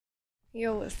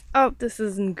Yo, what's up? This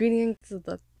is Ingredients of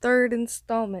the third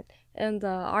installment in the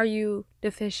Are You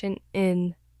Deficient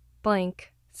in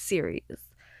Blank series.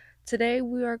 Today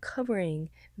we are covering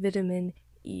vitamin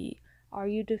E. Are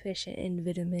you deficient in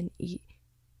vitamin E?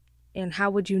 And how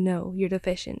would you know you're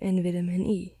deficient in vitamin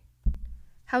E?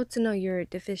 How to know you're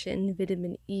deficient in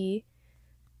vitamin E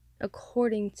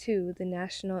according to the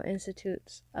National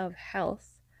Institutes of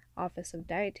Health Office of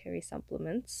Dietary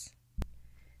Supplements.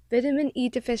 Vitamin E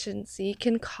deficiency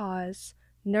can cause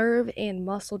nerve and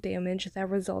muscle damage that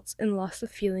results in loss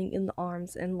of feeling in the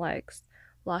arms and legs,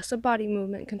 loss of body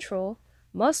movement control,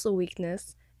 muscle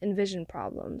weakness, and vision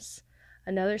problems.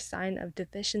 Another sign of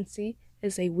deficiency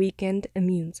is a weakened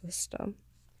immune system.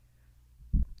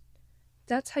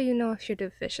 That's how you know if you're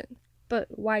deficient. But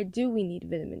why do we need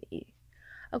vitamin E?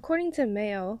 According to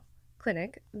Mayo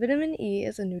Clinic, vitamin E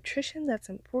is a nutrition that's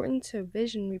important to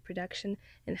vision, reproduction,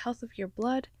 and health of your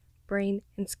blood, brain,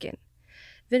 and skin.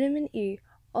 Vitamin E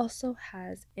also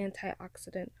has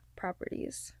antioxidant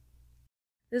properties.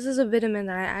 This is a vitamin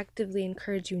that I actively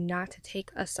encourage you not to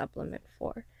take a supplement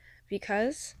for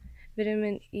because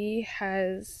vitamin E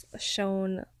has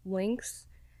shown links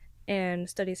and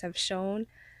studies have shown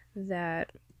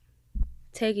that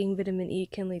taking vitamin E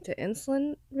can lead to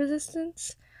insulin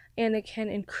resistance and it can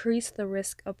increase the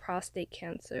risk of prostate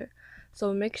cancer.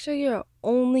 So make sure you're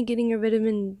only getting your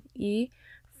vitamin E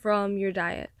from your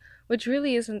diet, which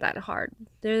really isn't that hard.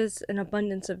 There's an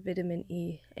abundance of vitamin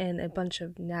E and a bunch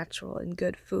of natural and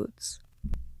good foods.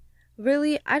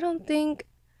 Really, I don't think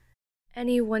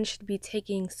anyone should be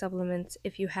taking supplements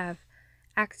if you have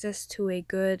access to a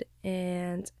good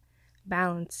and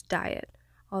balanced diet.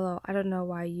 Although I don't know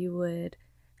why you would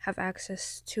have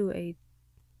access to a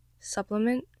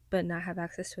supplement but not have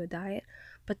access to a diet,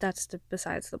 but that's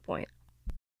besides the point.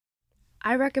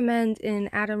 I recommend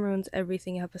in Adam Ruins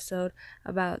Everything episode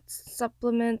about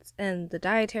supplements and the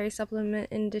dietary supplement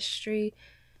industry,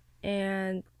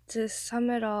 and to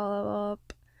sum it all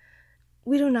up,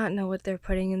 we do not know what they're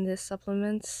putting in these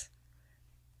supplements.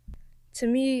 To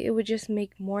me, it would just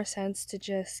make more sense to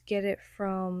just get it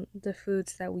from the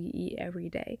foods that we eat every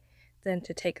day than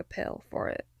to take a pill for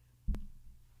it.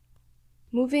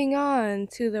 Moving on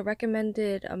to the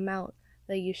recommended amount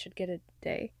that you should get a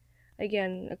day.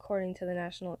 Again, according to the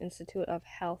National Institute of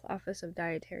Health Office of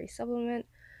Dietary Supplement,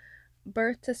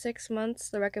 birth to 6 months,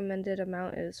 the recommended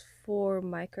amount is 4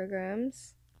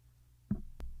 micrograms,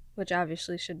 which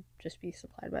obviously should just be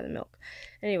supplied by the milk.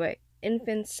 Anyway,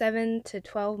 infants 7 to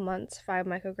 12 months, 5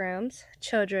 micrograms.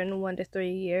 Children 1 to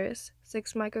 3 years,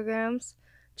 6 micrograms.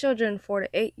 Children 4 to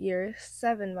 8 years,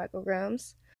 7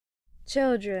 micrograms.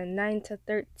 Children 9 to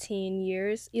 13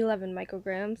 years, 11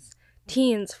 micrograms.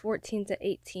 Teens 14 to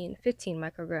 18, 15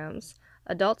 micrograms.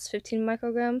 Adults 15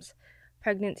 micrograms.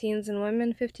 Pregnant teens and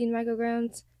women 15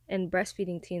 micrograms. And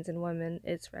breastfeeding teens and women,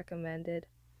 it's recommended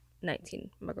 19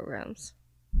 micrograms.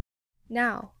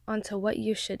 Now, onto what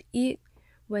you should eat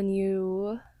when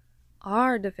you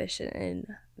are deficient in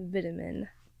vitamin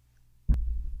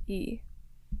E.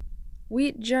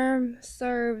 Wheat germ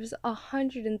serves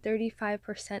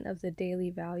 135% of the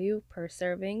daily value per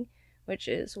serving, which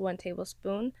is 1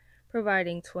 tablespoon,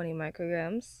 providing 20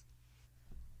 micrograms.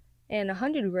 And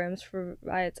 100 grams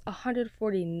provides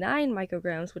 149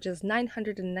 micrograms, which is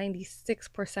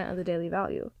 996% of the daily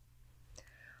value.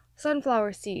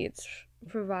 Sunflower seeds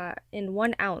in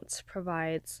 1 ounce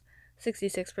provides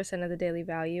 66% of the daily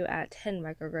value at 10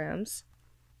 micrograms.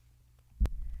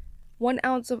 1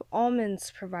 ounce of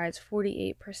almonds provides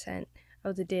 48%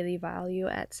 of the daily value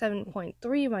at 7.3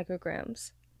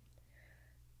 micrograms.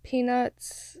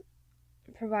 Peanuts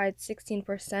provide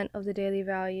 16% of the daily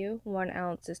value. 1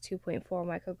 ounce is 2.4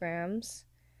 micrograms.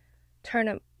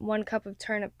 1 cup of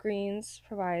turnip greens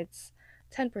provides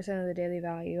 10% of the daily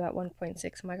value at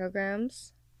 1.6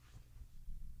 micrograms.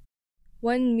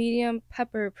 1 medium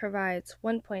pepper provides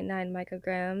 1.9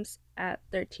 micrograms at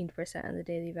 13% of the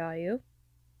daily value.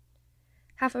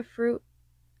 Half a fruit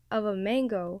of a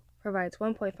mango provides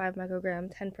 1.5 microgram,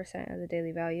 10% of the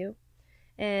daily value.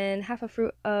 And half a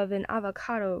fruit of an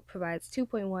avocado provides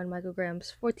 2.1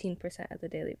 micrograms, 14% of the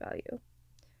daily value.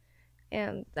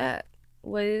 And that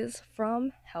was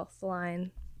from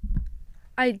Healthline.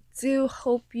 I do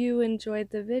hope you enjoyed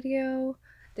the video.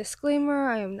 Disclaimer,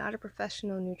 I am not a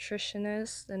professional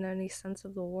nutritionist in any sense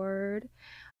of the word.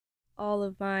 All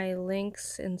of my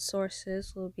links and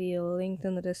sources will be linked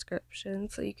in the description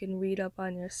so you can read up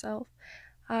on yourself.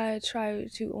 I try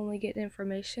to only get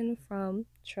information from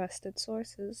trusted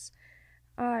sources.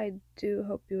 I do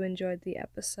hope you enjoyed the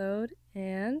episode,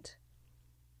 and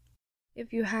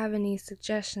If you have any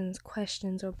suggestions,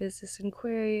 questions, or business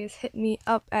inquiries, hit me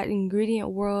up at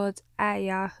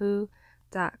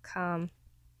ingredientworlds@yahoo.com.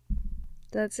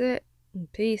 That's it.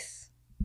 Peace.